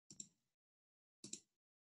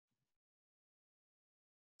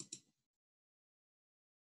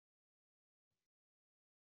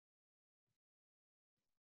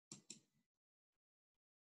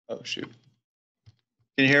Oh, shoot.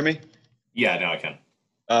 Can you hear me? Yeah, now I can.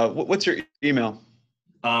 What's your email?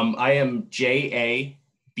 I am jabel@somd.org.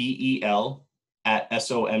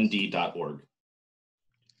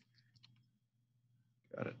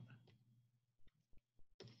 Got it.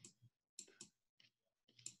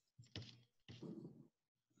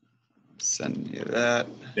 Sending you that.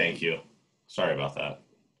 Thank you. Sorry about that.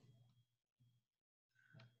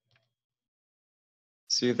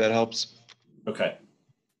 See if that helps. Okay.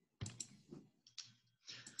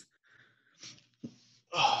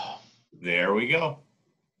 There we go.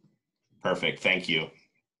 Perfect. Thank you.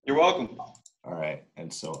 You're welcome. All right.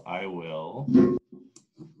 And so I will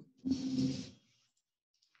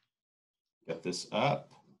get this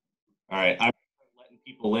up. All right. I'm letting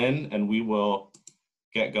people in and we will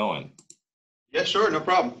get going. Yeah, sure. No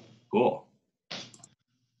problem. Cool.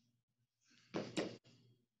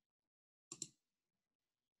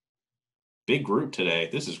 Big group today.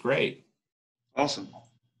 This is great. Awesome.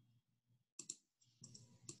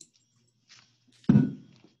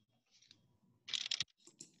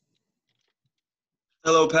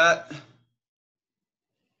 Hello, Pat.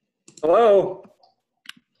 Hello.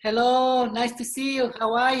 Hello, nice to see you.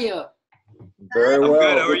 How are you? Very I'm well.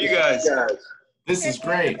 good. How are you guys? This is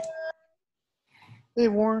great. Hey,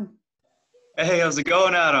 Warren. Hey, how's it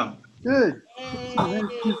going, Adam? Good.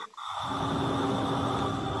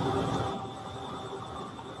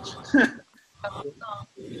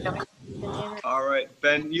 All right,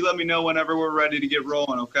 Ben, you let me know whenever we're ready to get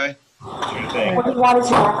rolling, okay? Sure thing. What is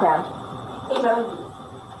your background?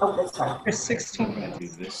 Oh, that's fine. There's 16 I'm going to do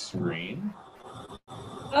minutes. this screen.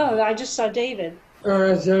 Oh, I just saw David.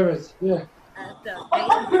 Yeah. All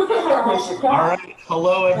right.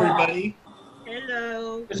 Hello, everybody.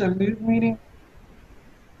 Hello. There's a mood meeting.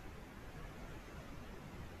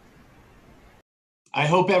 I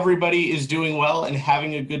hope everybody is doing well and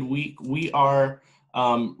having a good week. We are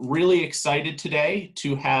really excited today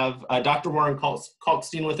to have Dr. Warren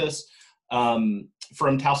Kalkstein with us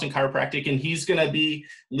from Kalkstein Chiropractic, and he's going to be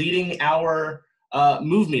leading our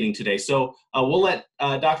move meeting today. So we'll let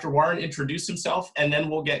Dr. Warren introduce himself, and then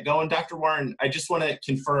we'll get going. Dr. Warren, I just want to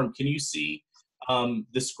confirm, can you see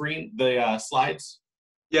the screen, the slides?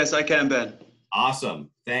 Yes, I can, Ben. Awesome.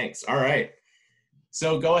 Thanks. All right.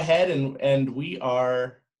 So go ahead and we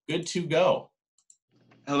are good to go.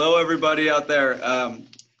 Hello, everybody out there.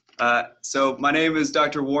 So my name is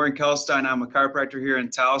Dr. Warren Kalkstein. I'm a chiropractor here in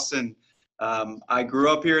Towson. I grew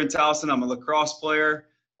up here in Towson. I'm a lacrosse player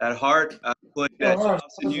at heart. I played at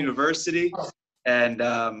Towson University, and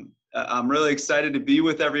I'm really excited to be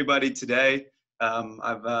with everybody today.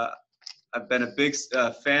 I've been a big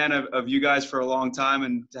fan of you guys for a long time,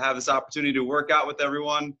 and to have this opportunity to work out with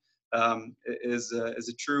everyone is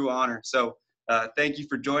a true honor. So thank you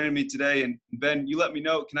for joining me today. And Ben, you let me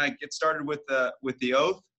know. Can I get started with the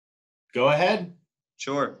oath? Go ahead.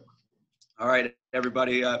 Sure. All right,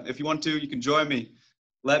 everybody. If you want to, you can join me.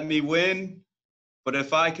 Let me win, but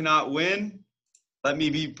if I cannot win, let me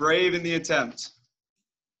be brave in the attempt.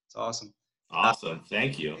 It's awesome. Awesome.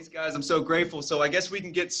 Thank you. Thanks, guys. I'm so grateful. So I guess we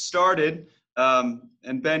can get started.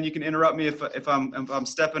 And Ben, you can interrupt me if I'm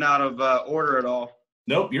stepping out of order at all.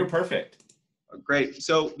 Nope, you're perfect. Great.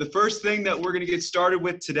 So the first thing that we're going to get started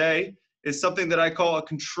with today is something that I call a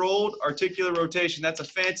controlled articular rotation. That's a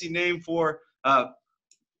fancy name for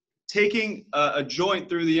taking a joint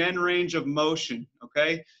through the end range of motion,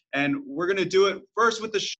 okay? And we're going to do it first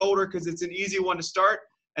with the shoulder because it's an easy one to start,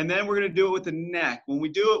 and then we're going to do it with the neck. When we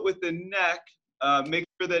do it with the neck, make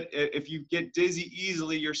sure that if you get dizzy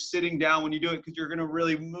easily, you're sitting down when you do it because you're going to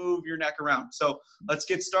really move your neck around. So let's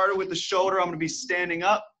get started with the shoulder. I'm going to be standing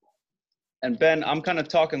up. And Ben, I'm kind of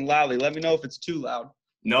talking loudly. Let me know if it's too loud.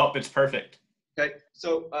 Nope, it's perfect. Okay,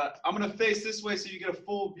 so I'm going to face this way so you get a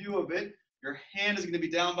full view of it. Your hand is going to be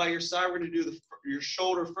down by your side. We're going to do your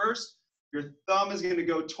shoulder first. Your thumb is going to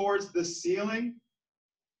go towards the ceiling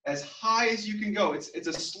as high as you can go. It's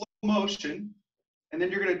a slow motion. And then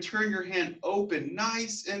you're going to turn your hand open,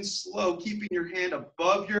 nice and slow, keeping your hand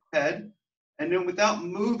above your head. And then without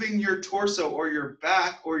moving your torso or your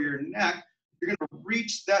back or your neck, you're going to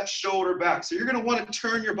reach that shoulder back. So you're going to want to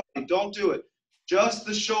turn your body. Don't do it. Just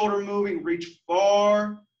the shoulder moving, reach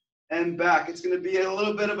far and back. It's going to be a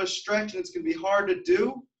little bit of a stretch, and it's going to be hard to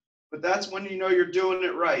do, but that's when you know you're doing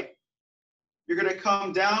it right. You're going to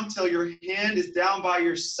come down till your hand is down by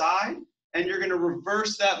your side, and you're going to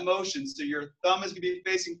reverse that motion. So your thumb is going to be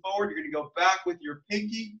facing forward. You're going to go back with your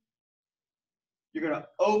pinky. You're going to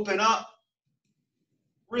open up.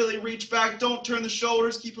 Really reach back. Don't turn the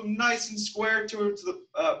shoulders. Keep them nice and square towards the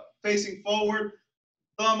facing forward.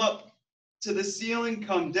 Thumb up to the ceiling.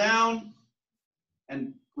 Come down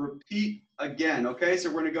and repeat again, okay? So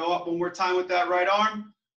we're gonna go up one more time with that right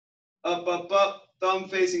arm. Up, up, up, thumb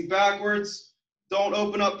facing backwards. Don't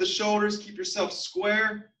open up the shoulders, keep yourself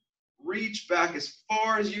square. Reach back as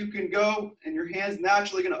far as you can go, and your hand's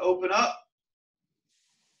naturally gonna open up.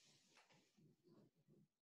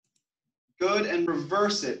 Good, and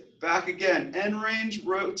reverse it. Back again, end range,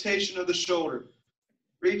 rotation of the shoulder.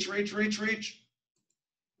 Reach, reach, reach, reach.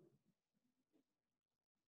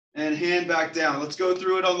 And hand back down. Let's go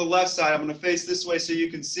through it on the left side. I'm gonna face this way so you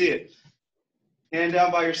can see it. Hand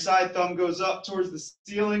down by your side, thumb goes up towards the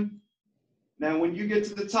ceiling. Now when you get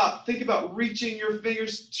to the top, think about reaching your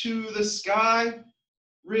fingers to the sky,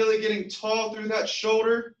 really getting tall through that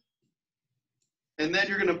shoulder. And then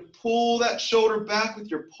you're gonna pull that shoulder back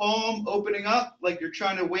with your palm opening up like you're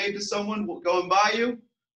trying to wave to someone going by you.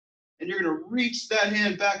 And you're gonna reach that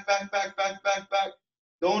hand back, back, back, back, back, back.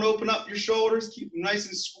 Don't open up your shoulders, keep them nice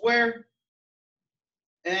and square.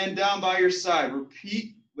 And down by your side,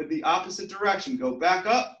 repeat with the opposite direction. Go back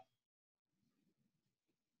up.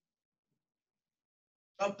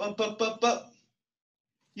 Up, up, up, up, up.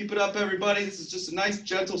 Keep it up, everybody. This is just a nice,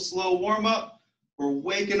 gentle, slow warm-up. We're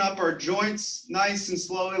waking up our joints nice and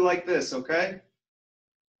slowly like this, okay?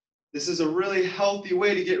 This is a really healthy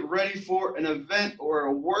way to get ready for an event or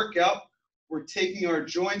a workout. We're taking our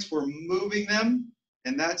joints, we're moving them,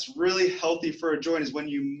 and that's really healthy for a joint is when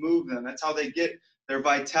you move them. That's how they get their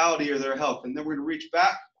vitality or their health. And then we're gonna reach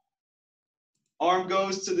back. Arm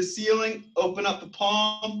goes to the ceiling, open up the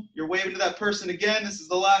palm. You're waving to that person again. This is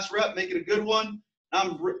the last rep, make it a good one.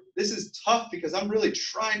 This is tough because I'm really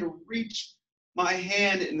trying to reach my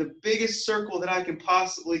hand in the biggest circle that I can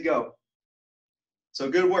possibly go. So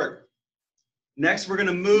good work. Next, we're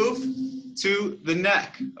gonna move to the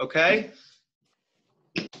neck, okay?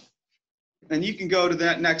 And you can go to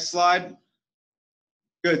that next slide.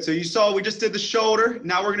 Good, so you saw we just did the shoulder.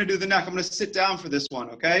 Now we're gonna do the neck. I'm gonna sit down for this one,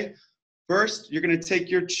 okay? First, you're gonna take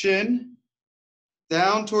your chin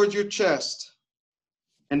down towards your chest.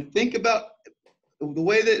 And think about the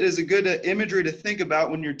way that is a good imagery to think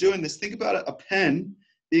about when you're doing this. Think about a pen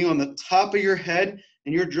being on the top of your head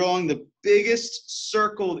and you're drawing the biggest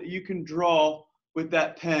circle that you can draw with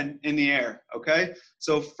that pen in the air, okay?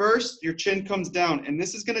 So first, your chin comes down, and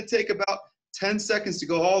this is gonna take about 10 seconds to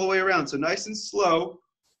go all the way around. So nice and slow,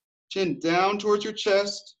 chin down towards your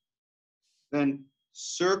chest, then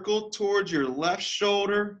circle towards your left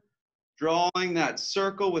shoulder, drawing that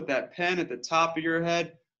circle with that pen at the top of your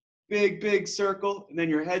head. Big, big circle, and then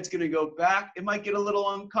your head's gonna go back. It might get a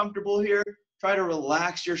little uncomfortable here. Try to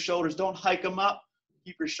relax your shoulders. Don't hike them up.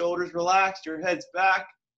 Keep your shoulders relaxed, your head's back.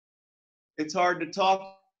 It's hard to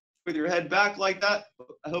talk with your head back like that.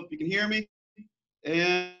 I hope you can hear me.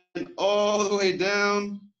 And all the way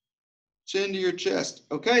down, chin to your chest.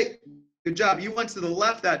 Okay, good job. You went to the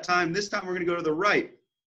left that time. This time we're gonna go to the right.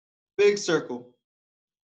 Big circle.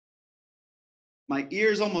 My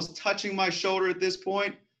ear's almost touching my shoulder at this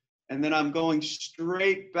point. And then I'm going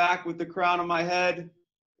straight back with the crown of my head,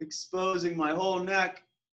 exposing my whole neck.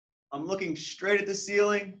 I'm looking straight at the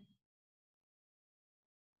ceiling.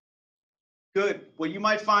 Good. What you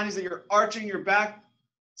might find is that you're arching your back,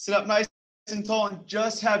 sit up nice and tall, and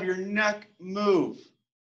just have your neck move.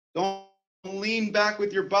 Don't lean back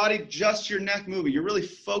with your body, just your neck moving. You're really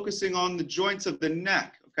focusing on the joints of the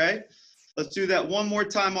neck, okay? Let's do that one more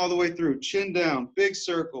time all the way through. Chin down, big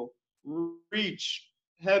circle, reach.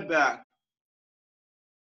 Head back.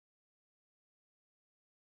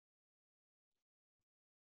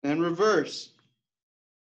 And reverse.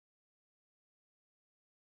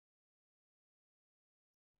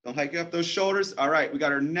 Don't hike up those shoulders. All right, we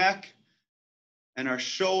got our neck and our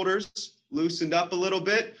shoulders loosened up a little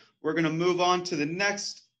bit. We're gonna move on to the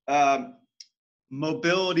next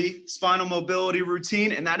mobility, spinal mobility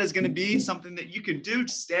routine, and that is gonna be something that you can do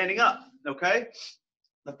standing up, okay?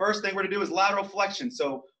 The first thing we're gonna do is lateral flexion.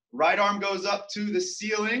 So right arm goes up to the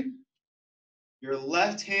ceiling. Your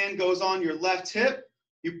left hand goes on your left hip.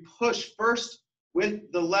 You push first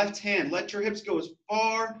with the left hand. Let your hips go as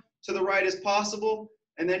far to the right as possible,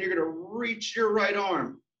 and then you're gonna reach your right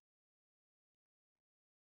arm.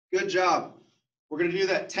 Good job. We're gonna do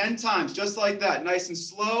that 10 times, just like that, nice and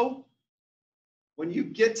slow. When you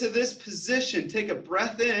get to this position, take a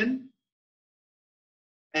breath in,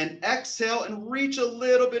 and exhale and reach a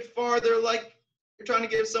little bit farther like you're trying to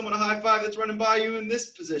give someone a high five that's running by you in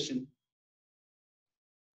this position.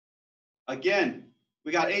 Again,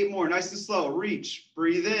 we got 8 more, nice and slow. Reach,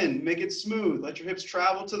 breathe in, make it smooth. Let your hips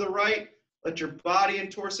travel to the right. Let your body and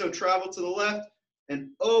torso travel to the left,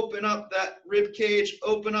 and open up that rib cage,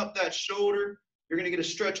 open up that shoulder. You're gonna get a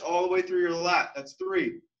stretch all the way through your lat. That's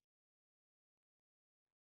 3.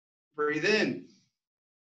 Breathe in.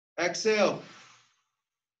 Exhale.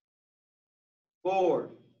 4.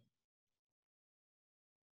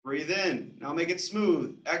 Breathe in. Now make it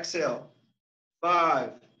smooth. Exhale.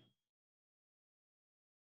 5.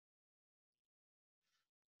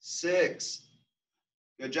 6.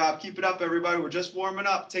 Good job. Keep it up, everybody. We're just warming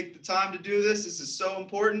up. Take the time to do this. This is so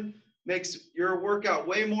important. Makes your workout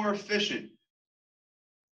way more efficient.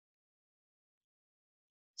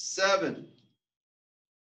 7.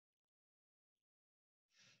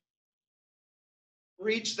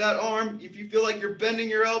 Reach that arm. If you feel like you're bending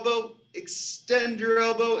your elbow, extend your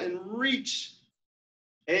elbow and reach.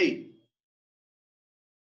 8.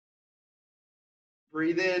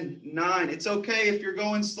 Breathe in. 9. It's okay if you're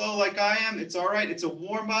going slow like I am. It's all right. It's a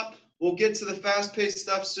warm up. We'll get to the fast-paced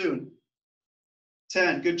stuff soon.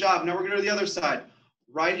 10. Good job. Now we're going to the other side.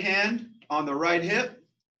 Right hand on the right hip.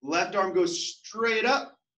 Left arm goes straight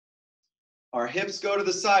up. Our hips go to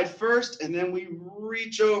the side first, and then we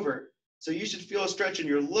reach over. So you should feel a stretch in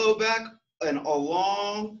your low back and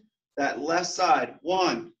along that left side.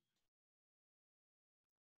 1.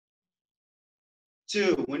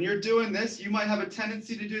 2. When you're doing this, you might have a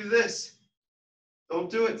tendency to do this.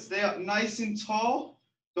 Don't do it. Stay up nice and tall.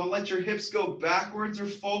 Don't let your hips go backwards or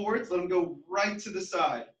forwards. Let them go right to the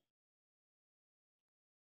side.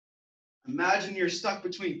 Imagine you're stuck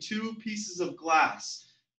between 2 pieces of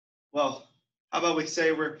glass. Well, how about we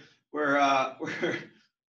say we're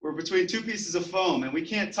between 2 pieces of foam, and we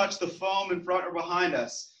can't touch the foam in front or behind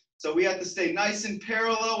us. So we have to stay nice and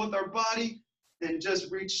parallel with our body and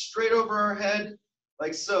just reach straight over our head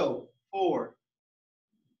like so. 4.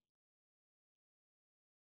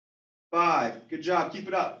 5. Good job. Keep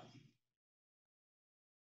it up.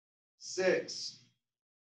 6.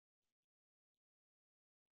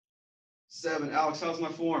 7. Alex, how's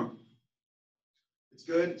my form? It's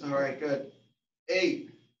good? All right, good. 8.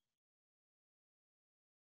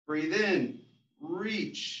 Breathe in.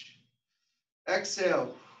 Reach.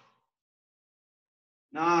 Exhale.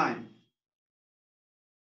 9.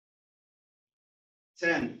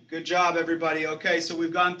 10. Good job, everybody. Okay, so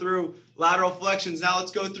we've gone through lateral flexions. Now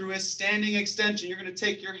let's go through a standing extension. You're going to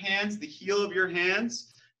take your hands, the heel of your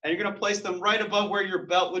hands, and you're going to place them right above where your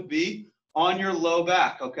belt would be on your low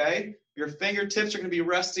back, okay? Your fingertips are going to be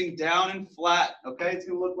resting down and flat, okay? It's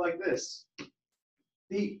going to look like this.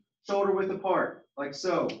 Feet shoulder width apart, like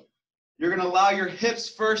so. You're going to allow your hips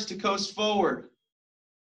first to coast forward.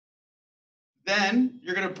 Then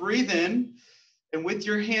you're going to breathe in, and with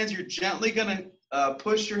your hands, you're gently going to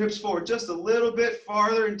push your hips forward just a little bit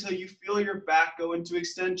farther until you feel your back go into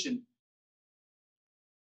extension.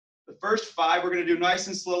 The first 5 we're going to do nice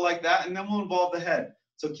and slow like that, and then we'll involve the head.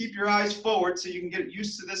 So keep your eyes forward so you can get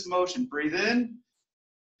used to this motion. Breathe in,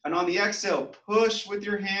 and on the exhale, push with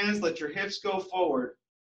your hands, let your hips go forward.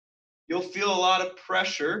 You'll feel a lot of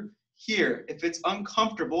pressure here. If it's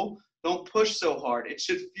uncomfortable, don't push so hard. It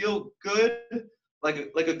should feel good, like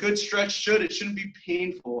a good stretch should. It shouldn't be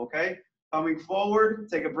painful, okay? Coming forward,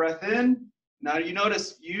 take a breath in. Now you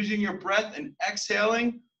notice using your breath and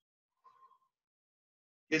exhaling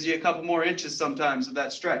gives you a couple more inches sometimes of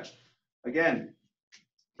that stretch. Again,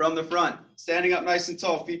 from the front, standing up nice and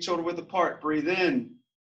tall, feet shoulder width apart. Breathe in.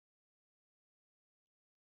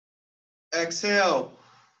 Exhale.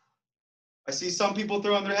 I see some people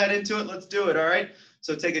throwing their head into it. Let's do it, all right?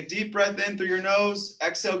 So take a deep breath in through your nose.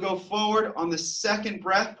 Exhale, go forward. On the second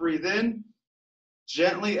breath, breathe in.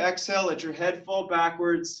 Gently exhale, let your head fall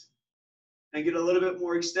backwards and get a little bit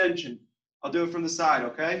more extension. I'll do it from the side,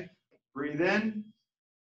 okay? Breathe in.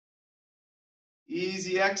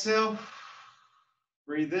 Easy exhale.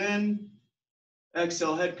 Breathe in.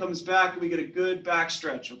 Exhale, head comes back, and we get a good back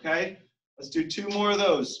stretch, okay? Let's do 2 more of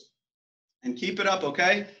those. And keep it up,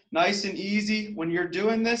 okay? Nice and easy. When you're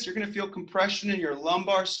doing this, you're going to feel compression in your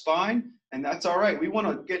lumbar spine, and that's all right. We want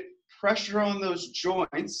to get pressure on those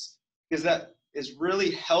joints because that is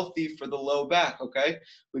really healthy for the low back, okay?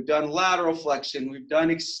 We've done lateral flexion. We've done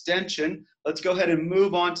extension. Let's go ahead and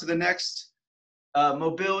move on to the next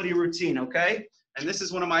mobility routine, okay? And this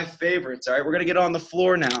is one of my favorites, all right? We're going to get on the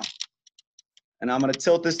floor now, and I'm going to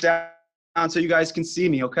tilt this down so you guys can see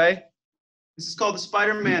me, okay? This is called the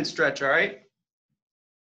Spider-Man stretch, all right?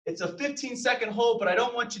 It's a 15-second hold, but I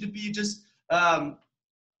don't want you to be just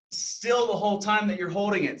still the whole time that you're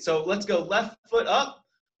holding it. So let's go left foot up,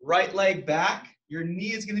 right leg back. Your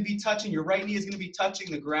knee is going to be touching, your right knee is going to be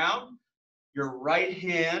touching the ground. Your right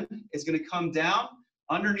hand is going to come down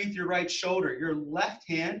underneath your right shoulder. Your left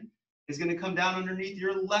hand is going to come down underneath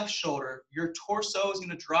your left shoulder. Your torso is going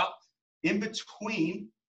to drop in between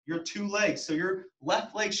your 2 legs. So your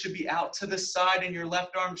left leg should be out to the side and your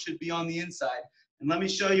left arm should be on the inside. And let me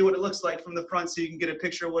show you what it looks like from the front so you can get a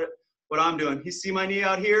picture of what I'm doing. You see my knee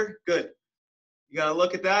out here? Good. You gotta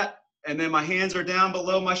look at that. And then my hands are down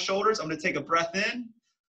below my shoulders. I'm gonna take a breath in.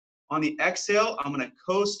 On the exhale, I'm gonna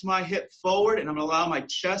coast my hip forward and I'm gonna allow my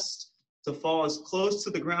chest to fall as close to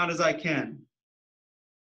the ground as I can.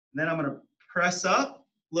 And then I'm gonna press up,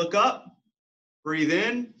 look up, breathe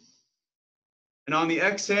in. And on the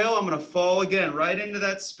exhale, I'm gonna fall again right into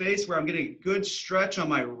that space where I'm getting a good stretch on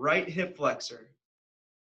my right hip flexor.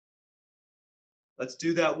 Let's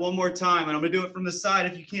do that one more time. And I'm gonna do it from the side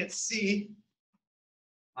if you can't see.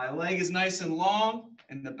 My leg is nice and long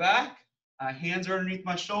in the back. My hands are underneath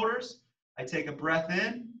my shoulders. I take a breath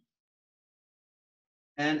in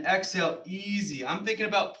and exhale, easy. I'm thinking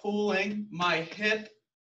about pulling my hip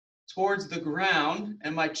towards the ground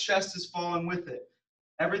and my chest is falling with it.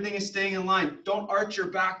 Everything is staying in line. Don't arch your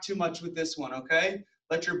back too much with this one, okay?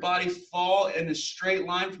 Let your body fall in a straight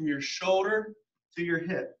line from your shoulder to your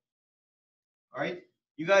hip. All right?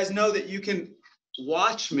 You guys know that you can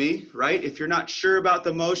watch me, right? If you're not sure about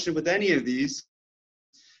the motion with any of these,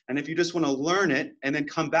 and if you just want to learn it and then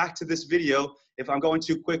come back to this video if I'm going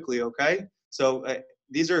too quickly, okay? So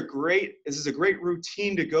this is a great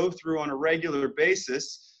routine to go through on a regular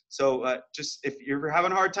basis. So just if you're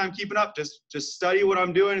having a hard time keeping up, just study what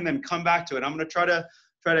I'm doing and then come back to it. I'm going to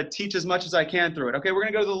try to teach as much as I can through it. Okay, we're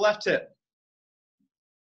going to go to the left hip.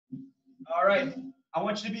 All right. I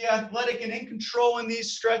want you to be athletic and in control in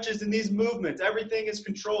these stretches and these movements. Everything is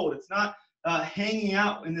controlled. It's not hanging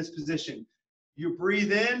out in this position. You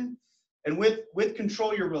breathe in, and with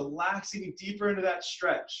control, you're relaxing deeper into that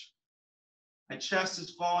stretch. My chest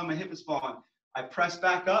is falling, my hip is falling. I press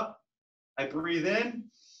back up. I breathe in.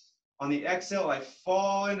 On the exhale, I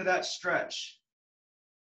fall into that stretch.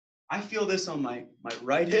 I feel this on my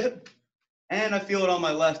right hip, and I feel it on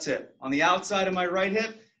my left hip. On the outside of my right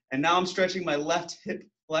hip, and now I'm stretching my left hip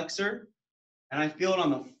flexor, and I feel it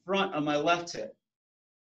on the front of my left hip.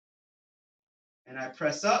 And I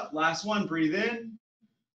press up. Last one, breathe in.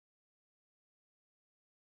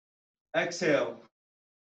 Exhale.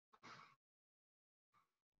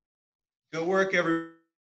 Good work, everybody.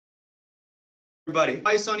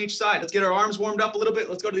 Ice on each side. Let's get our arms warmed up a little bit.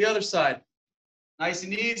 Let's go to the other side. Nice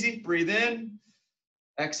and easy. Breathe in.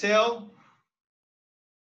 Exhale.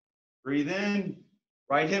 Breathe in.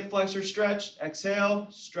 Right hip flexor stretch. Exhale.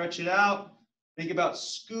 Stretch it out. Think about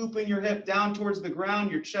scooping your hip down towards the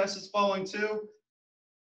ground. Your chest is falling too.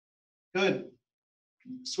 Good.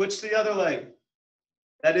 Switch to the other leg.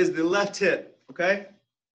 That is the left hip, okay?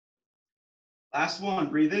 Last one.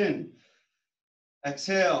 Breathe in.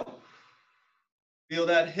 Exhale. Feel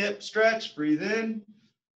that hip stretch. Breathe in.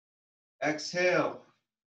 Exhale.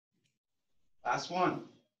 Last one.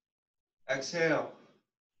 Exhale.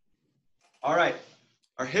 All right.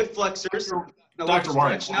 Our hip flexors. Dr.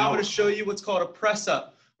 Warren. Now I'm going to show you what's called a press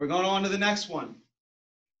up. We're going on to the next one.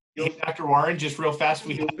 Hey, Dr. Warren, just real fast,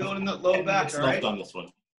 we have feel it in the low back, all right? left on this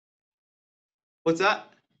one. What's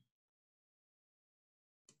that?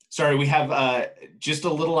 Sorry, we have just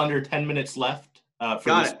a little under 10 minutes left for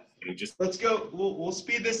Got this. it. Just Let's go. We'll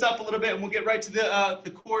speed this up a little bit and we'll get right to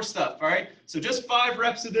the core stuff. All right. So just 5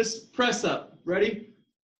 reps of this press up. Ready?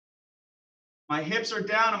 My hips are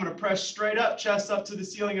down. I'm going to press straight up, chest up to the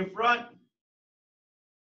ceiling in front.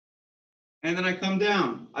 And then I come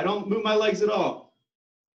down. I don't move my legs at all.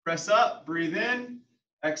 Press up, breathe in,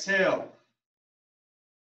 exhale.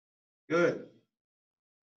 Good.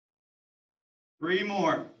 3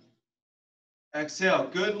 more. Exhale.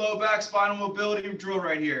 Good low back spinal mobility drill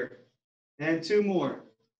right here. And 2 more.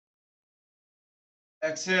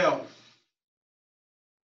 Exhale.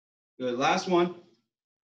 Good. Last one.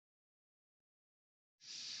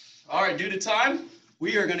 All right, due to time,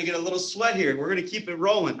 we are going to get a little sweat here. We're going to keep it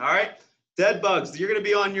rolling. All right. Dead bugs. You're going to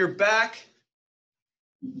be on your back.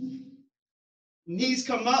 Knees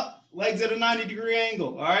come up, legs at a 90-degree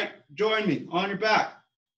angle. All right. Join me on your back.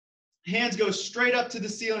 Hands go straight up to the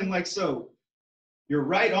ceiling like so. Your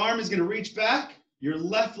right arm is going to reach back. Your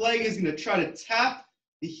left leg is going to try to tap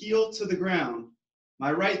the heel to the ground.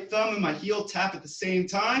 My right thumb and my heel tap at the same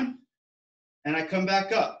time, and I come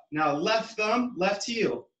back up. Now left thumb, left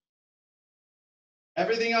heel.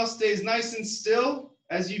 Everything else stays nice and still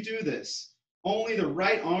as you do this. Only the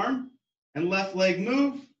right arm and left leg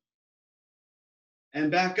move, and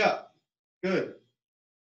back up. Good.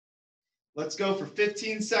 Let's go for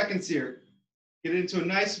 15 seconds here. Get into a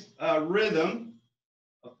nice rhythm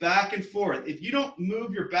of back and forth. If you don't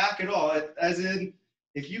move your back at all, as in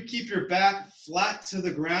if you keep your back flat to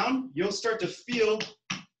the ground, you'll start to feel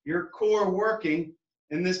your core working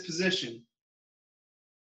in this position.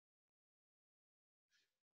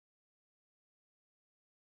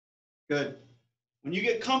 Good. When you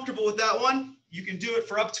get comfortable with that one, you can do it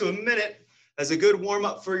for up to a minute as a good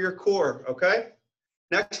warm-up for your core, okay?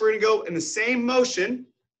 Next, we're gonna go in the same motion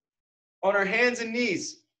on our hands and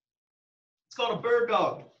knees. It's called a bird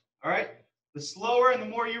dog, all right? The slower and the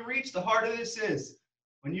more you reach, the harder this is.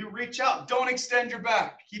 When you reach out, don't extend your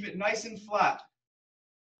back. Keep it nice and flat.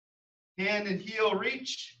 Hand and heel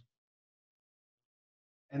reach,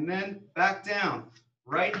 and then back down.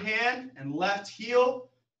 Right hand and left heel,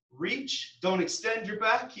 reach. Don't extend your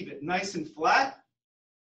back. Keep it nice and flat,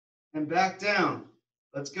 and back down.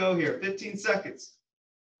 Let's go here, 15 seconds.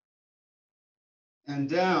 And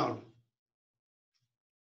down.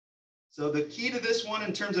 So the key to this one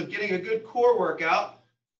in terms of getting a good core workout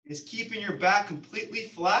is keeping your back completely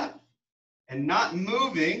flat and not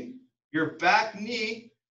moving your back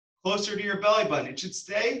knee closer to your belly button. It should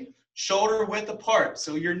stay shoulder width apart.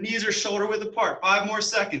 So your knees are shoulder width apart. 5 more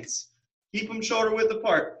seconds. Keep them shoulder width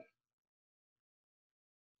apart.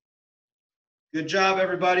 Good job,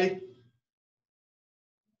 everybody.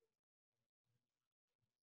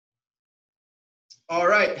 All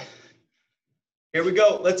right. Here we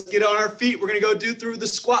go. Let's get on our feet. We're going to go do through the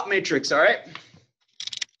squat matrix, all right?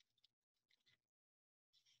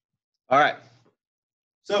 All right.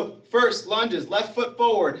 So first, lunges, left foot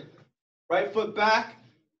forward, right foot back.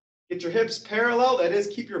 Get your hips parallel. That is,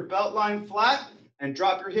 keep your belt line flat and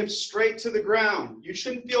drop your hips straight to the ground. You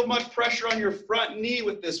shouldn't feel much pressure on your front knee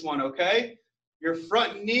with this one, okay? Your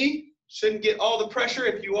front knee shouldn't get all the pressure.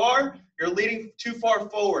 If you are, you're leaning too far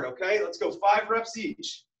forward, okay? Let's go 5 reps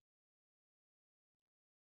each.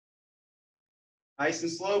 Nice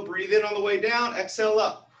and slow. Breathe in on the way down. Exhale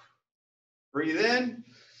up. Breathe in.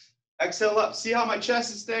 Exhale up. See how my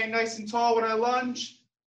chest is staying nice and tall when I lunge?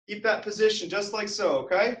 Keep that position just like so,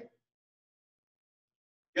 okay?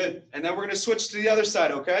 Good. And then we're going to switch to the other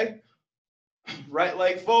side, okay? Right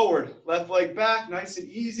leg forward. Left leg back. Nice and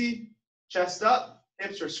easy. Chest up.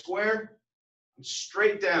 Hips are square. I'm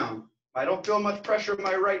straight down. I don't feel much pressure on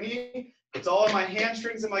my right knee. It's all in my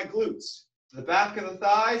hamstrings and my glutes. The back of the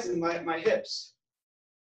thighs and my hips.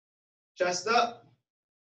 Chest up.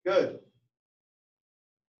 Good.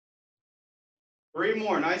 3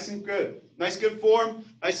 more. Nice and good. Nice, good form.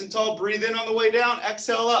 Nice and tall. Breathe in on the way down.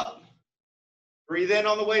 Exhale up. Breathe in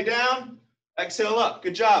on the way down. Exhale up.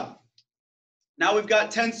 Good job. Now we've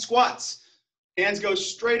got 10 squats. Hands go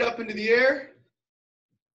straight up into the air.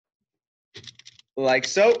 Like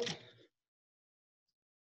so.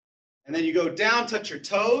 And then you go down, touch your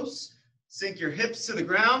toes. Sink your hips to the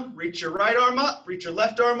ground. Reach your right arm up. Reach your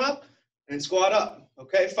left arm up. And squat up,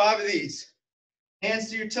 okay? 5 of these. Hands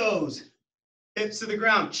to your toes, hips to the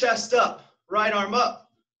ground, chest up, right arm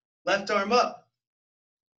up, left arm up.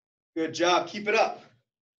 Good job, keep it up.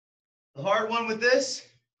 The hard one with this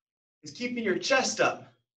is keeping your chest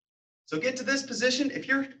up. So get to this position. If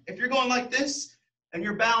you're going like this and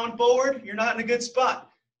you're bowing forward, you're not in a good spot.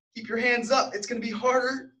 Keep your hands up. It's gonna be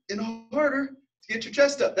harder and harder to get your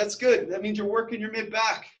chest up. That's good. That means you're working your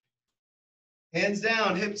mid-back. Hands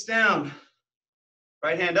down, hips down.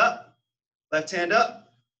 Right hand up, left hand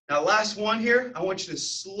up. Now last one here, I want you to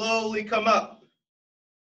slowly come up.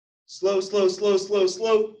 Slow, slow, slow, slow,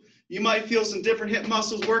 slow. You might feel some different hip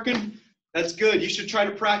muscles working. That's good. You should try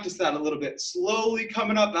to practice that a little bit. Slowly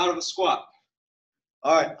coming up out of a squat.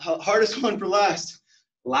 All right, hardest one for last.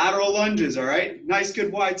 Lateral lunges, all right? Nice,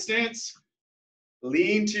 good wide stance.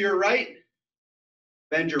 Lean to your right.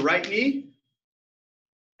 Bend your right knee.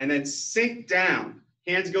 And then sink down.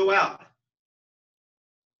 Hands go out.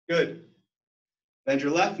 Good. Bend your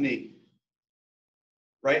left knee.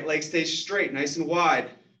 Right leg stays straight, nice and wide.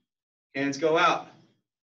 Hands go out.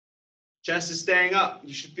 Chest is staying up.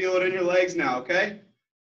 You should feel it in your legs now, okay?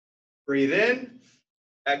 Breathe in.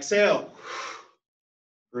 Exhale.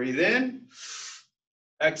 Breathe in.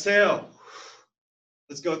 Exhale.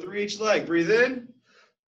 Let's go through each leg. Breathe in.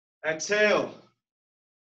 Exhale.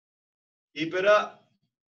 Keep it up.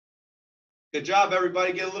 Good job,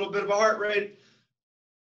 everybody. Get a little bit of a heart rate.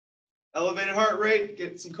 Elevated heart rate.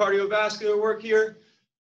 Get some cardiovascular work here.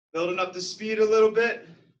 Building up the speed a little bit.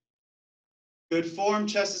 Good form.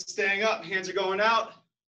 Chest is staying up. Hands are going out.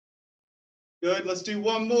 Good. Let's do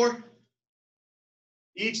one more.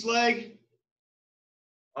 Each leg.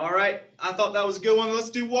 All right. I thought that was a good one. Let's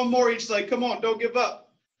do one more each leg. Come on. Don't give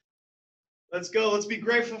up. Let's go. Let's be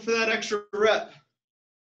grateful for that extra rep.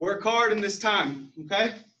 Work hard in this time.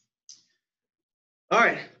 Okay? All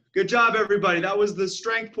right, good job, everybody. That was the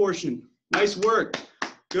strength portion. Nice work.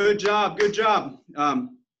 Good job, good job.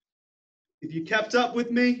 If you kept up with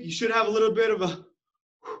me, you should have a little bit of a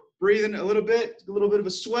breathing, a little bit of a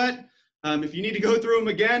sweat. If you need to go through them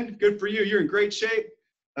again, good for you. You're in great shape.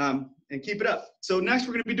 and keep it up. So next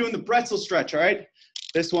we're gonna be doing the pretzel stretch, all right?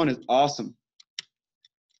 This one is awesome.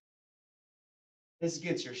 This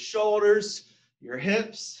gets your shoulders, your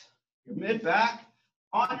hips, your mid-back.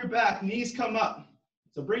 On your back, knees come up.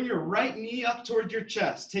 So bring your right knee up towards your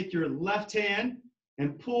chest. Take your left hand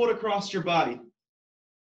and pull it across your body.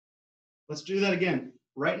 Let's do that again.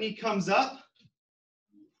 Right knee comes up.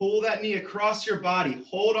 Pull that knee across your body.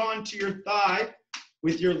 Hold on to your thigh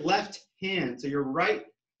with your left hand. So your right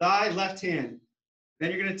thigh, left hand.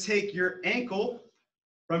 Then you're going to take your ankle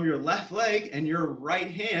from your left leg and your right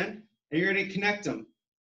hand, and you're going to connect them.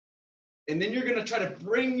 And then you're going to try to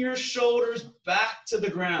bring your shoulders back to the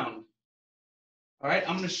ground. All right,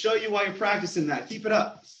 I'm going to show you while you're practicing that. Keep it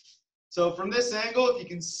up. So from this angle, if you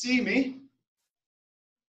can see me,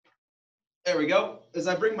 there we go. As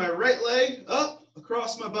I bring my right leg up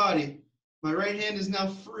across my body, my right hand is now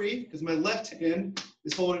free because my left hand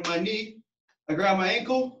is holding my knee. I grab my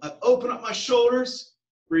ankle, I open up my shoulders,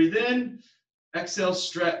 breathe in, exhale,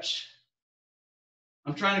 stretch.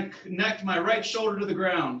 I'm trying to connect my right shoulder to the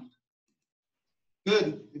ground.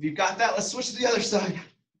 Good. If you've got that, let's switch to the other side.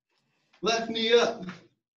 Left knee up.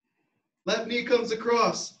 Left knee comes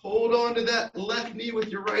across. Hold on to that left knee with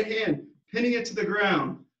your right hand, pinning it to the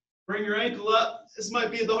ground. Bring your ankle up. This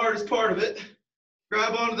might be the hardest part of it.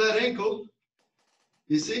 Grab onto that ankle.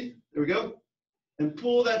 You see? There we go. And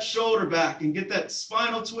pull that shoulder back and get that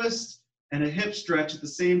spinal twist and a hip stretch at the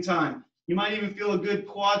same time. You might even feel a good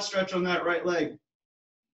quad stretch on that right leg.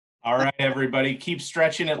 All right, everybody, keep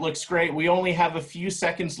stretching. It looks great. We only have a few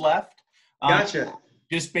seconds left. Gotcha.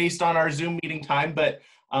 Just based on our Zoom meeting time, but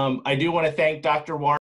I do want to thank Dr. Warren